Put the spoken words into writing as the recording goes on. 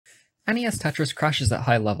NES Tetris crashes at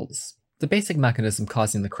high levels. The basic mechanism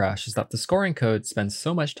causing the crash is that the scoring code spends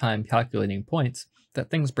so much time calculating points that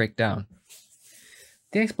things break down.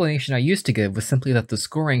 The explanation I used to give was simply that the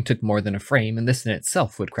scoring took more than a frame and this in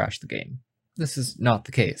itself would crash the game. This is not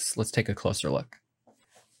the case. Let's take a closer look.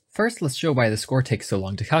 First, let's show why the score takes so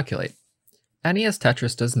long to calculate. NES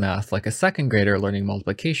Tetris does math like a second grader learning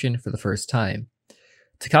multiplication for the first time.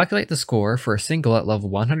 To calculate the score for a single at level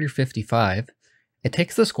 155, it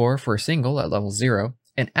takes the score for a single at level 0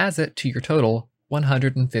 and adds it to your total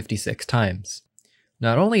 156 times.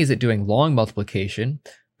 Not only is it doing long multiplication,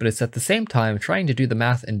 but it's at the same time trying to do the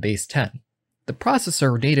math in base 10. The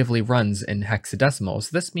processor natively runs in hexadecimal, so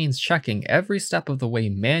this means checking every step of the way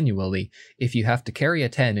manually if you have to carry a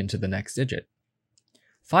 10 into the next digit.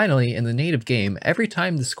 Finally, in the native game, every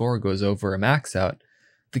time the score goes over a max out,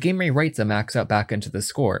 the game rewrites a max out back into the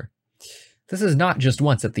score. This is not just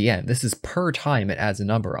once at the end, this is per time it adds a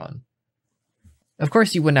number on. Of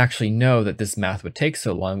course, you wouldn't actually know that this math would take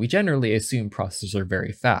so long. We generally assume processors are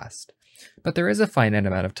very fast. But there is a finite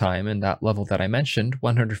amount of time, and that level that I mentioned,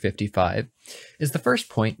 155, is the first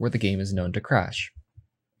point where the game is known to crash.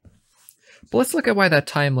 But let's look at why that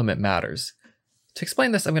time limit matters. To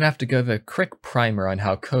explain this, I'm going to have to give a quick primer on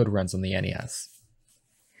how code runs on the NES.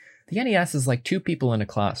 The NES is like two people in a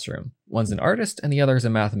classroom. One's an artist and the other is a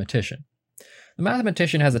mathematician. The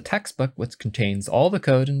mathematician has a textbook which contains all the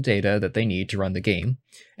code and data that they need to run the game,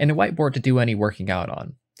 and a whiteboard to do any working out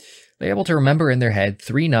on. They're able to remember in their head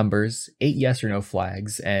 3 numbers, 8 yes or no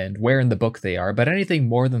flags, and where in the book they are, but anything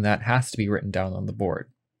more than that has to be written down on the board.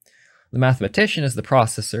 The mathematician is the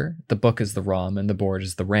processor, the book is the ROM, and the board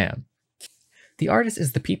is the RAM. The artist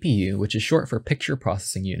is the PPU, which is short for Picture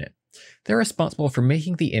Processing Unit. They're responsible for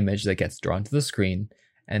making the image that gets drawn to the screen,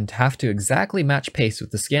 and have to exactly match pace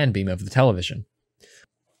with the scan beam of the television.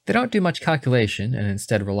 They don't do much calculation, and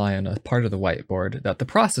instead rely on a part of the whiteboard that the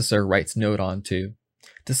processor writes note onto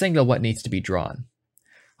to signal what needs to be drawn.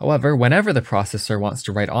 However, whenever the processor wants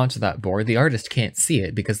to write onto that board, the artist can't see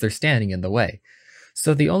it because they're standing in the way.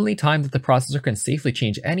 So the only time that the processor can safely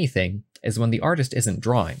change anything is when the artist isn't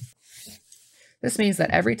drawing. This means that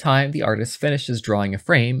every time the artist finishes drawing a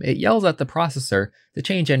frame, it yells at the processor to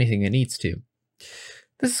change anything it needs to.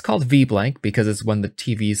 This is called V-blank because it's when the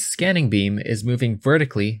TV's scanning beam is moving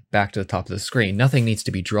vertically back to the top of the screen. Nothing needs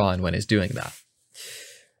to be drawn when it's doing that.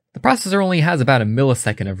 The processor only has about a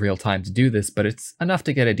millisecond of real time to do this, but it's enough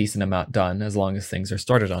to get a decent amount done as long as things are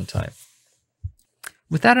started on time.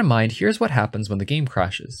 With that in mind, here's what happens when the game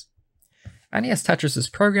crashes. NES Tetris is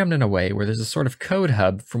programmed in a way where there's a sort of code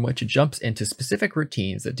hub from which it jumps into specific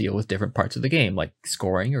routines that deal with different parts of the game, like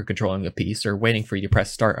scoring or controlling a piece or waiting for you to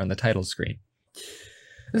press start on the title screen.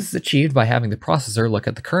 This is achieved by having the processor look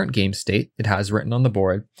at the current game state it has written on the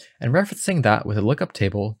board and referencing that with a lookup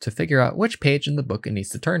table to figure out which page in the book it needs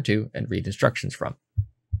to turn to and read instructions from.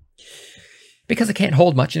 Because it can't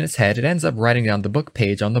hold much in its head, it ends up writing down the book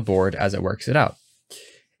page on the board as it works it out.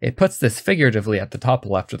 It puts this figuratively at the top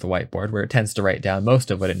left of the whiteboard, where it tends to write down most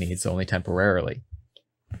of what it needs only temporarily.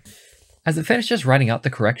 As it finishes writing out the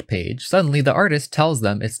correct page, suddenly the artist tells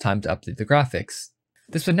them it's time to update the graphics.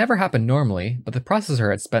 This would never happen normally, but the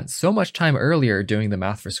processor had spent so much time earlier doing the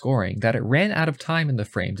math for scoring that it ran out of time in the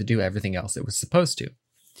frame to do everything else it was supposed to.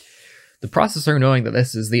 The processor, knowing that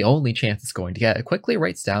this is the only chance it's going to get, it quickly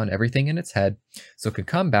writes down everything in its head so it could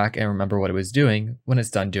come back and remember what it was doing when it's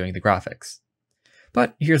done doing the graphics.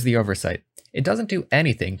 But here's the oversight. It doesn't do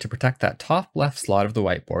anything to protect that top left slot of the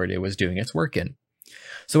whiteboard it was doing its work in.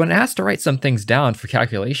 So when it has to write some things down for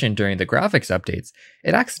calculation during the graphics updates,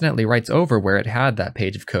 it accidentally writes over where it had that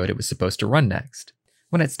page of code it was supposed to run next.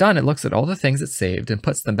 When it's done, it looks at all the things it saved and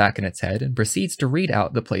puts them back in its head and proceeds to read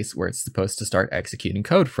out the place where it's supposed to start executing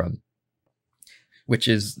code from. Which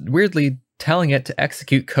is weirdly telling it to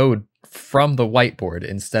execute code from the whiteboard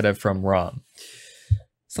instead of from ROM.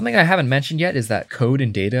 Something I haven't mentioned yet is that code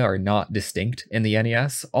and data are not distinct in the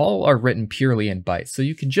NES. All are written purely in bytes, so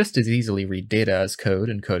you can just as easily read data as code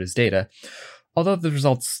and code as data, although the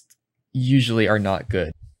results usually are not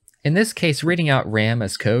good. In this case, reading out RAM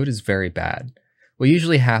as code is very bad. What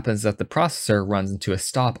usually happens is that the processor runs into a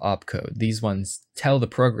stop opcode. These ones tell the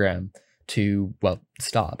program to, well,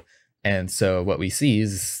 stop. And so what we see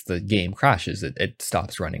is the game crashes, it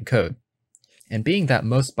stops running code. And being that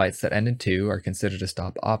most bytes that end in 2 are considered a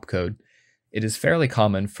stop opcode, it is fairly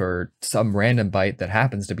common for some random byte that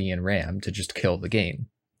happens to be in RAM to just kill the game.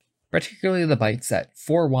 Particularly the bytes at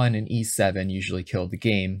 4-1 and E7 usually kill the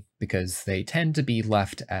game because they tend to be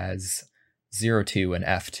left as 0-2 and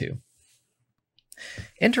F2.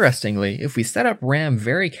 Interestingly, if we set up RAM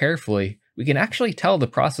very carefully We can actually tell the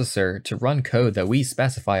processor to run code that we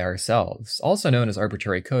specify ourselves, also known as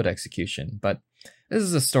arbitrary code execution, but this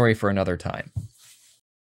is a story for another time.